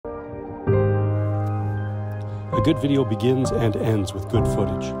A good video begins and ends with good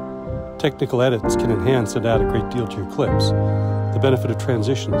footage. Technical edits can enhance and add a great deal to your clips. The benefit of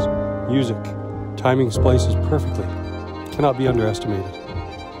transitions, music, timing splices perfectly cannot be underestimated.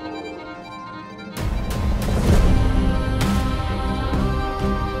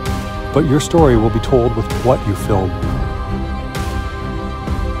 But your story will be told with what you film.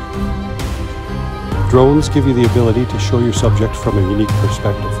 Drones give you the ability to show your subject from a unique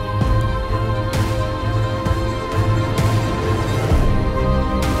perspective.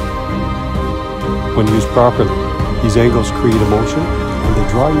 When used properly, these angles create emotion and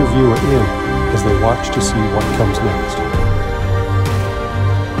they draw your viewer in as they watch to see what comes next.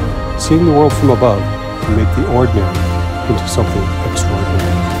 Seeing the world from above can make the ordinary into something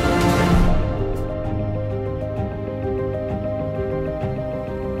extraordinary.